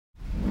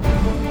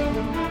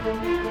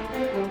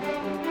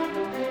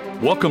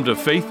Welcome to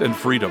Faith and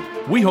Freedom.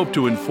 We hope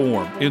to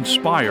inform,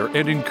 inspire,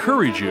 and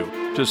encourage you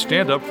to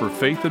stand up for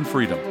faith and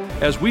freedom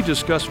as we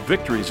discuss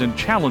victories and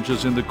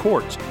challenges in the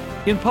courts,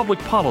 in public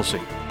policy,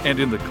 and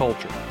in the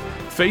culture.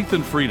 Faith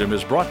and Freedom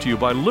is brought to you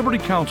by Liberty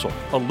Counsel,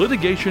 a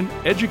litigation,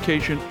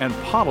 education, and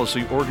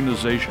policy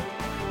organization.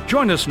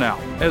 Join us now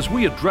as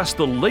we address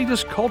the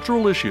latest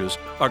cultural issues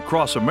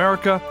across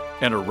America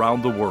and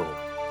around the world.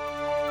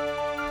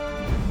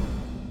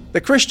 The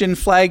Christian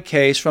flag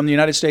case from the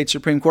United States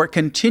Supreme Court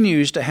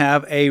continues to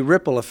have a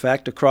ripple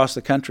effect across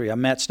the country.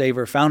 I'm Matt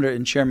Staver, founder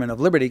and chairman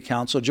of Liberty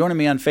Counsel. Joining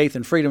me on Faith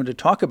and Freedom to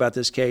talk about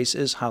this case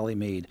is Holly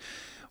Mead.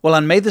 Well,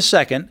 on May the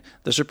 2nd,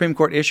 the Supreme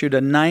Court issued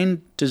a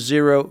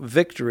 9-0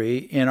 victory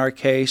in our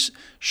case,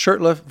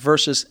 Shurtleff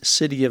versus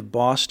City of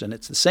Boston.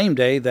 It's the same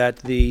day that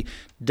the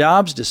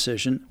Dobbs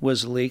decision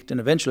was leaked, and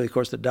eventually, of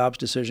course, the Dobbs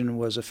decision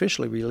was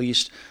officially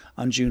released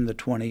on June the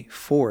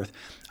 24th.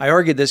 I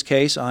argued this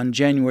case on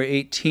January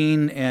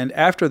 18, and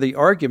after the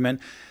argument,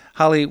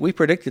 Holly, we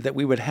predicted that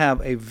we would have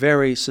a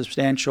very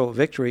substantial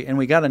victory, and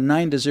we got a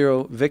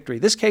 9-0 victory.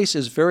 This case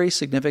is very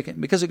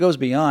significant because it goes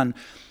beyond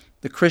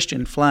the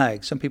Christian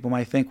flag. Some people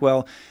might think,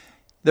 well,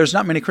 there's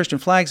not many Christian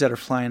flags that are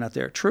flying out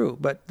there. True.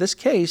 But this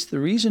case, the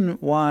reason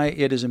why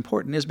it is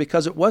important is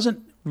because it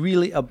wasn't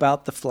really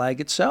about the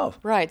flag itself.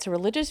 Right. It's a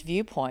religious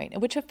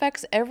viewpoint, which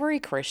affects every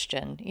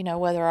Christian. You know,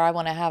 whether I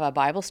want to have a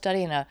Bible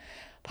study in a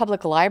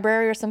public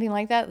library or something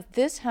like that,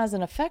 this has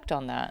an effect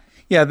on that.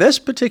 Yeah, this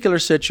particular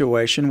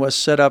situation was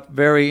set up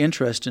very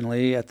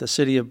interestingly at the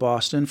City of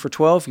Boston. For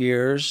 12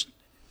 years,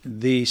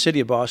 the City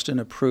of Boston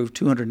approved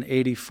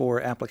 284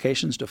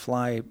 applications to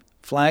fly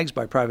flags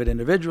by private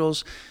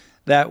individuals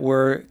that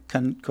were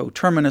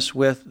coterminous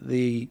with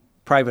the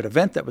private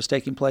event that was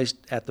taking place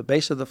at the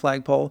base of the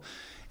flagpole.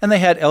 And they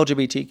had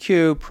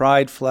LGBTQ,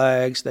 pride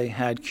flags, they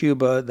had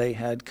Cuba, they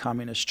had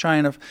communist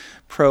China,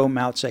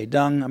 pro-Mao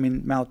Zedong. I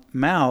mean,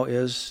 Mao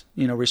is,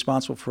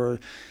 responsible for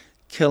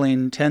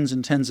killing tens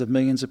and tens of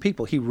millions of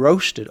people. He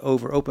roasted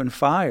over open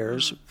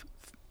fires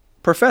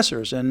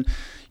professors and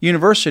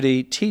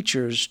university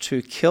teachers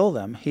to kill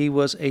them. He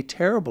was a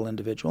terrible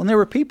individual. And there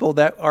were people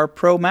that are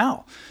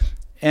pro-Mao,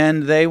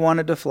 and they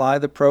wanted to fly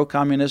the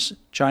pro-communist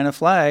China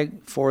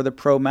flag for the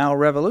pro-Mao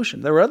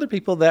revolution. There were other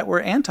people that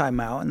were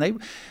anti-Mao, and they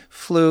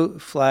flew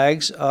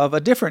flags of a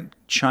different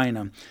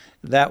China.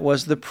 That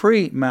was the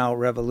pre-Mao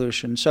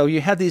revolution. So you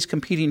had these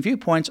competing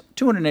viewpoints,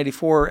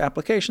 284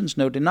 applications,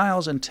 no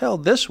denials, until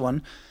this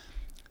one,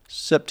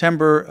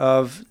 September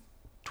of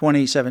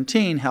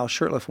 2017, Hal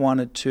Shurtleff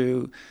wanted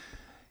to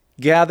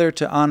gather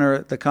to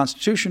honor the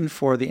Constitution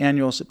for the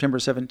annual September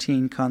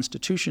 17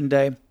 Constitution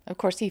Day. Of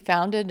course, he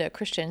founded a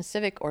Christian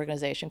civic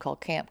organization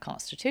called Camp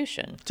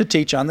Constitution. To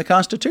teach on the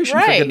Constitution,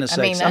 right. for goodness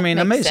sakes. That makes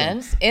amazing.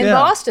 Sense. In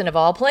Boston, of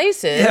all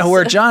places. Yeah,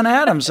 where John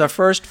Adams, our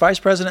first vice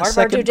president,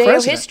 second president. Part of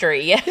our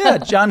Judeo-history, Yeah,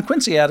 John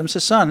Quincy Adams,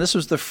 his son. This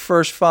was the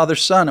first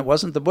father-son. It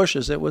wasn't the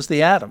Bushes, it was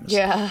the Adams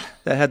that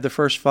had the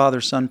first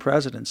father-son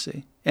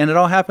presidency. And it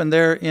all happened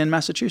there in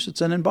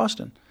Massachusetts and in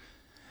Boston.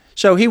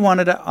 So he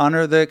wanted to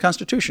honor the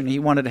Constitution. He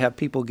wanted to have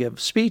people give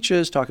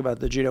speeches, talk about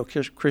the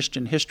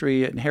Judeo-Christian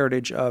history and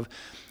heritage of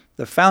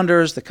the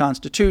founders, the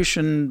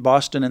Constitution,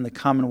 Boston, and the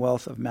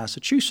Commonwealth of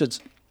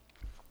Massachusetts.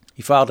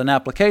 He filed an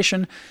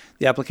application.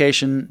 The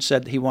application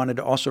said he wanted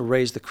to also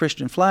raise the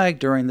Christian flag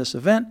during this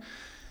event.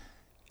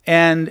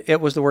 And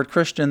it was the word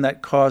Christian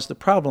that caused the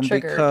problem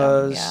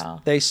because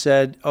they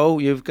said,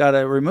 you've got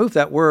to remove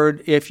that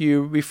word. If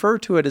you refer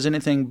to it as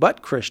anything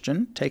but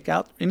Christian, take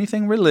out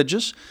anything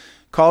religious,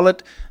 call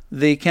it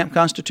the Camp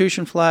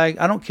Constitution flag,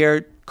 I don't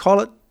care, call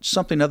it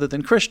something other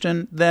than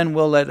Christian, then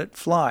we'll let it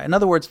fly. In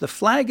other words, the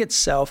flag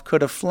itself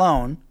could have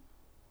flown.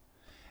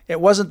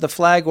 It wasn't the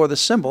flag or the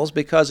symbols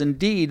because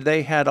indeed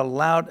they had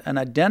allowed an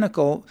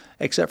identical,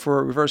 except for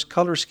a reverse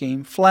color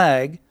scheme,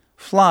 flag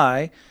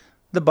fly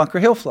the Bunker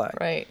Hill flag.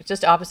 Right,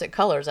 just opposite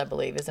colors, I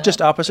believe, isn't it?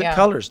 Just opposite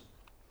colors.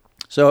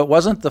 So it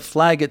wasn't the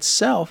flag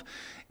itself.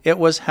 It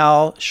was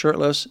Hal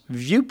Shurtleff's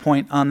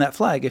viewpoint on that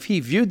flag. If he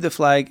viewed the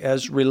flag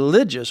as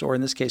religious, or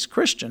in this case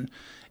Christian,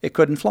 it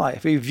couldn't fly.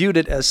 If he viewed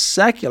it as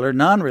secular,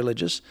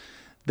 non-religious,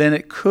 then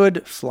it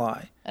could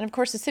fly. And of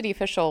course, the city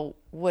official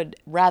would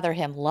rather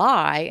him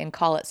lie and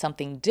call it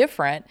something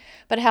different,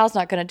 but Hal's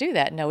not going to do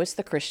that. No, it's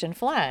the Christian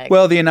flag.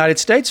 Well, the United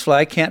States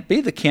flag can't be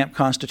the Camp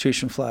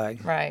Constitution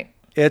flag. Right.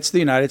 It's the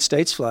United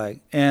States flag.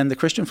 And the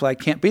Christian flag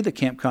can't be the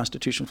Camp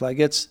Constitution flag.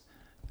 It's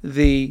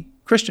the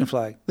Christian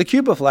flag. The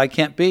Cuba flag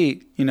can't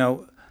be,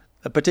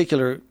 a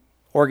particular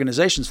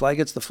organization's flag.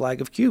 It's the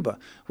flag of Cuba,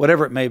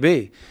 whatever it may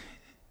be.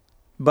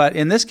 But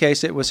in this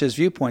case, it was his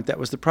viewpoint that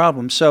was the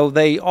problem. So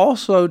they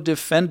also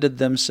defended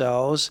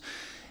themselves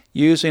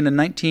using a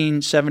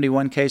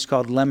 1971 case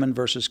called Lemon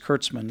versus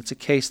Kurtzman. It's a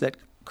case that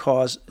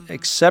caused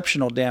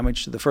exceptional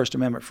damage to the First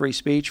Amendment free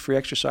speech, free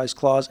exercise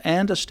clause,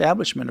 and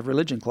establishment of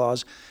religion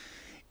clause.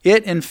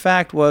 It, in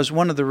fact, was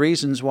one of the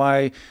reasons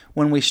why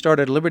when we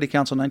started Liberty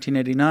Counsel in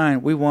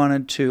 1989, we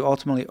wanted to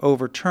ultimately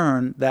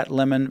overturn that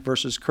Lemon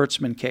versus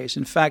Kurtzman case.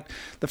 In fact,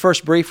 the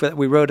first brief that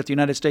we wrote at the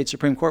United States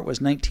Supreme Court was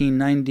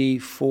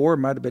 1994,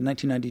 might have been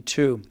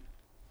 1992.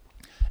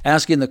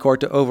 asking the court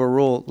to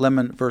overrule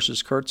Lemon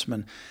versus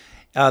Kurtzman.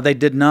 They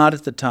did not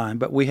at the time,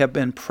 but we have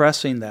been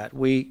pressing that.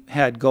 We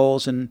had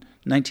goals in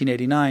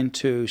 1989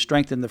 to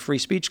strengthen the free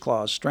speech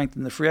clause,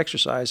 strengthen the free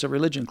exercise of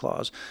religion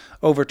clause,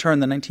 overturn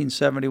the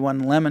 1971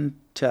 Lemon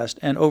test,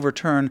 and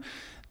overturn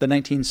the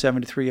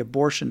 1973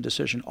 abortion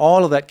decision.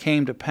 All of that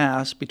came to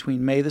pass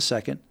between May the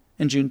 2nd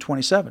and June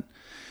 27.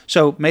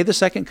 So May the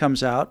 2nd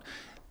comes out.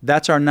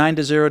 That's our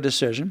 9-0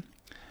 decision.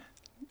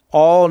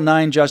 All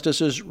 9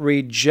 justices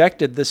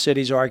rejected the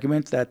city's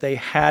argument that they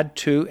had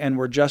to and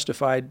were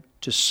justified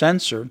to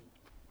censor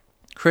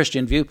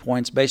Christian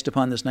viewpoints based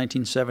upon this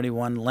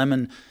 1971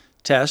 Lemon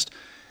test.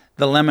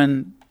 The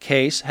Lemon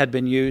case had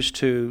been used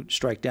to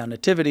strike down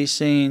nativity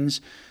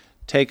scenes,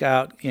 take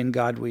out In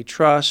God We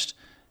Trust,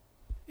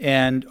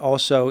 and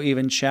also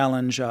even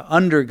challenge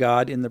Under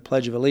God in the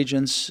Pledge of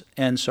Allegiance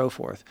and so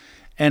forth.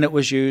 And it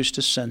was used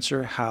to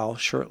censor Hal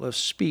Shurtleff's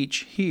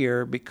speech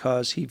here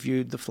because he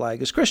viewed the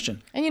flag as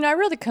Christian. And, I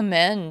really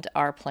commend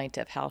our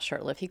plaintiff, Hal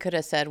Shurtleff. He could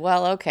have said,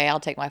 well, okay, I'll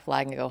take my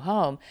flag and go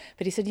home.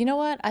 But he said, you know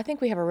what? I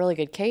think we have a really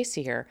good case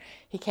here.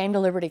 He came to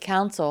Liberty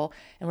Counsel,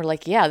 and we're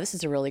like, yeah, this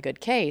is a really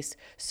good case.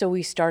 So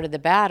we started the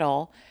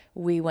battle.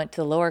 We went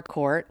to the lower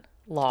court,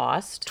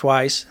 lost.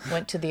 Twice.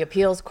 Went to the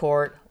appeals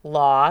court,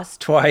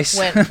 lost. Twice.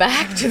 Went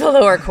back to the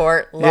lower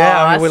court, lost.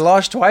 Yeah, we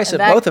lost twice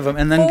at both of them,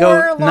 and then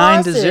go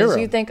 9-0.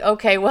 You think,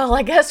 okay, well,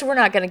 I guess we're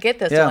not going to get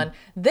this one.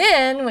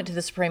 Then went to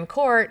the Supreme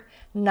Court,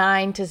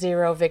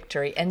 9-0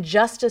 victory. And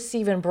Justice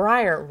Stephen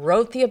Breyer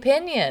wrote the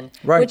opinion,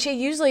 which he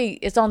usually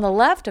is on the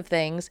left of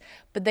things,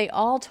 but they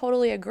all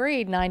totally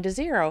agreed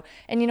 9-0.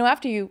 And,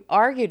 after you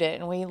argued it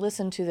and we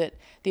listened to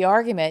the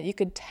argument, you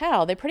could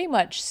tell they pretty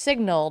much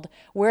signaled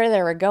where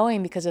they were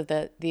going because of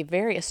the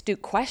very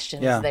astute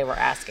questions they were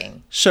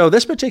asking. So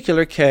this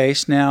particular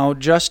case, now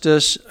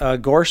Justice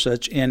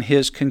Gorsuch, in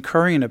his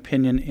concurring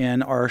opinion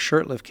in our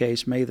Shurtleff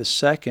case, May the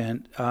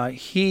 2nd,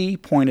 he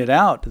pointed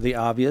out the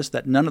obvious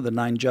that none of the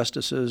 9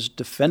 justices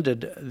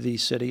defended the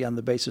city on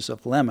the basis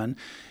of Lemon,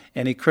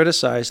 and he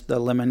criticized the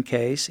Lemon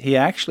case. He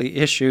actually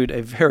issued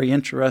a very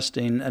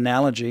interesting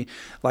analogy,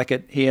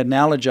 he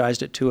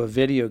analogized it to a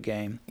video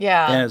game.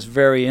 Yeah. And it's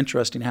very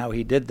interesting how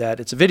he did that.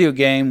 It's a video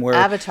game where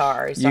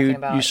Avatar, he's talking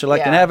about. You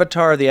select an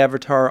avatar. The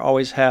avatar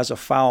always has a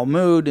foul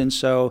mood, and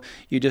so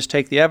you just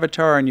take the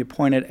avatar and you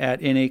point it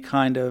at any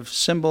kind of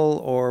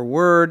symbol or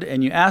word,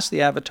 and you ask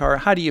the avatar,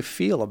 how do you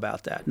feel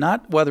about that?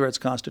 Not whether it's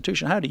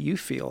constitutional. How do you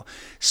feel?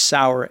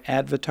 Sour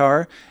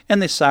avatar.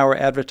 And the sour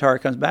avatar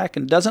comes back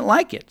and doesn't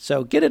like it.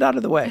 So get it out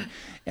of the way.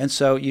 And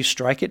so you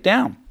strike it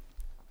down.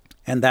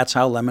 And that's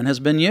how Lemon has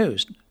been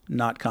used.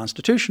 Not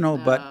constitutional,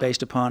 but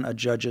based upon a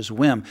judge's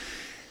whim.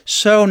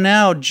 So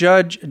now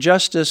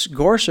Justice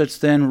Gorsuch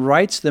then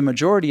writes the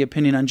majority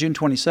opinion on June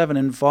 27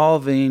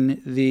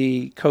 involving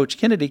the Coach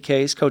Kennedy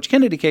case. Coach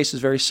Kennedy case is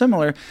very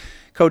similar.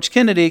 Coach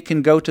Kennedy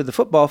can go to the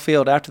football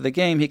field after the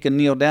game. He can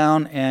kneel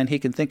down and he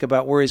can think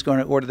about where he's going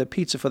to order the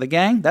pizza for the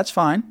gang. That's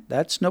fine.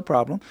 That's no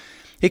problem.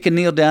 He can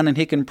kneel down and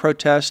he can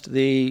protest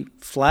the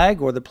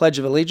flag or the Pledge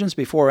of Allegiance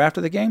before or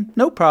after the game.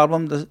 No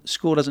problem. The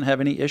school doesn't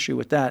have any issue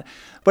with that.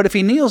 But if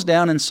he kneels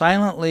down and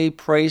silently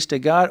prays to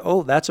God,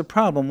 that's a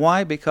problem.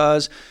 Why?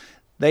 Because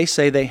they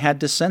say they had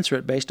to censor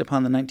it based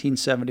upon the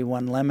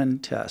 1971 Lemon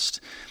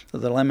test,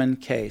 the Lemon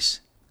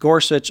case.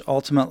 Gorsuch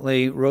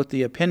ultimately wrote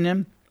the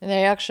opinion. And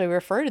they actually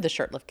refer to the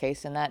Shurtleff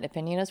case in that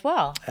opinion as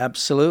well.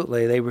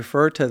 Absolutely. They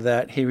refer to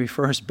that. He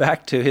refers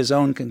back to his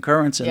own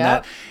concurrence in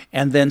that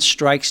and then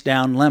strikes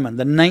down Lemon.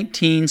 The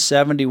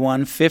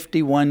 1971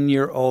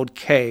 51-year-old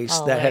case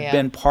that had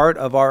been part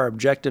of our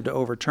objective to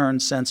overturn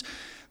since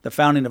the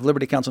founding of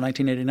Liberty Counsel in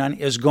 1989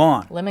 is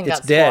gone. Lemon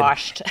it's got dead.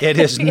 squashed. It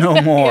is no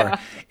more.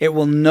 It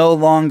will no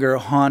longer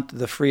haunt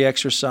the free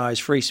exercise,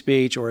 free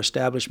speech, or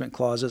establishment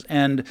clauses.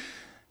 And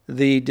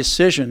the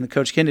decision, the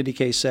Coach Kennedy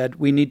case said,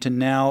 we need to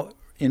now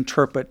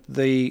interpret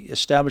the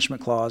Establishment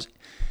Clause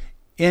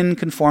in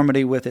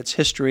conformity with its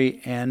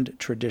history and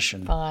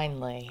tradition.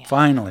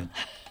 Finally.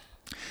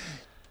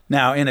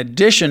 Now, in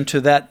addition to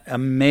that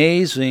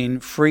amazing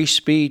free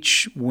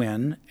speech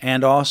win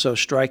and also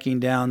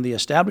striking down the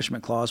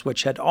Establishment Clause,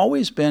 which had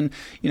always been,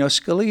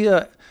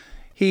 Scalia,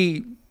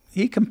 he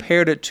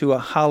compared it to a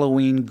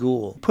Halloween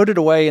ghoul. Put it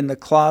away in the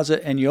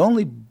closet and you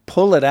only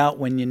pull it out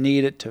when you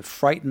need it to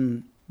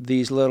frighten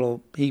these little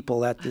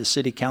people at the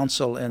city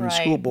council and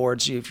school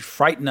boards. You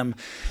frighten them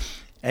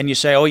and you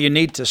say, you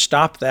need to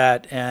stop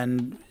that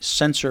and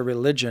censor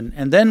religion.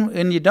 And then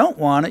when you don't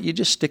want it, you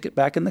just stick it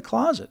back in the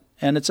closet.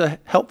 And it's a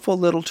helpful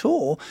little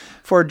tool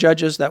for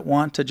judges that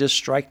want to just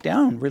strike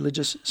down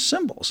religious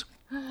symbols.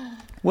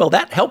 Well,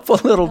 that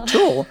helpful little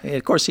tool,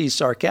 of course he's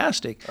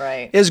sarcastic,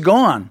 is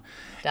gone.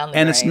 Down the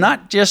and drain. It's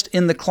not just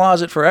in the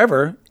closet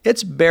forever.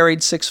 It's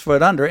buried 6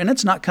 foot under, and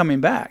it's not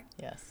coming back.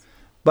 Yes.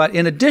 But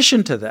in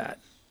addition to that,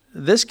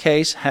 this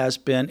case has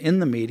been in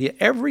the media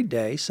every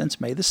day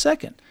since May the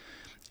 2nd,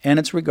 and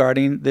it's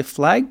regarding the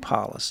flag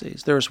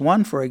policies. There's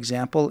one, for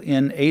example,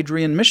 in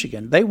Adrian,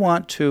 Michigan. They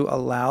want to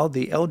allow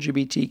the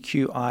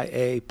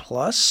LGBTQIA+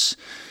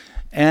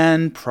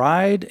 and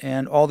pride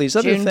and all these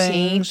other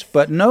things,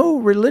 but no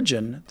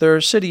religion.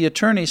 Their city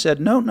attorney said,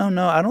 no,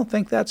 I don't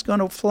think that's going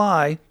to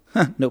fly.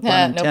 No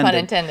pun intended. No pun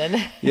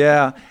intended.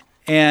 Yeah.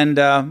 And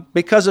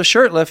because of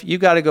Shurtleff, you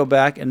got to go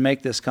back and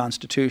make this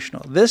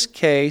constitutional. This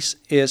case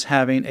is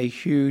having a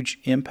huge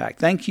impact.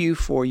 Thank you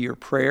for your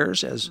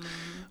prayers as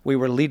we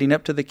were leading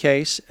up to the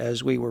case,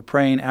 as we were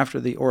praying after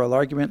the oral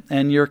argument,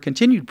 and your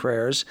continued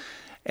prayers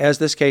as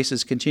this case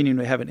is continuing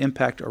to have an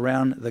impact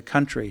around the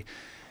country.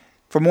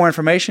 For more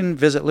information,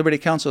 visit Liberty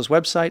Counsel's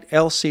website,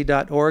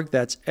 lc.org.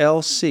 That's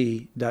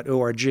lc.org/flag.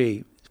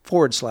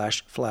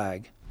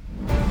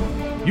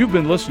 You've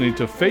been listening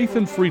to Faith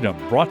and Freedom,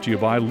 brought to you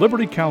by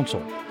Liberty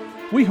Counsel.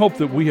 We hope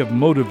that we have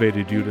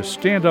motivated you to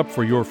stand up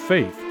for your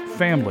faith,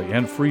 family,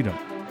 and freedom.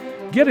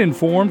 Get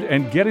informed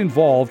and get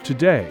involved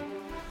today.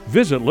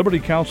 Visit Liberty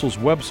Counsel's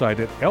website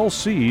at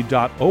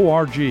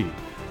lc.org,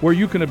 where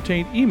you can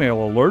obtain email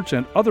alerts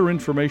and other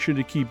information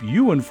to keep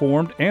you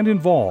informed and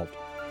involved.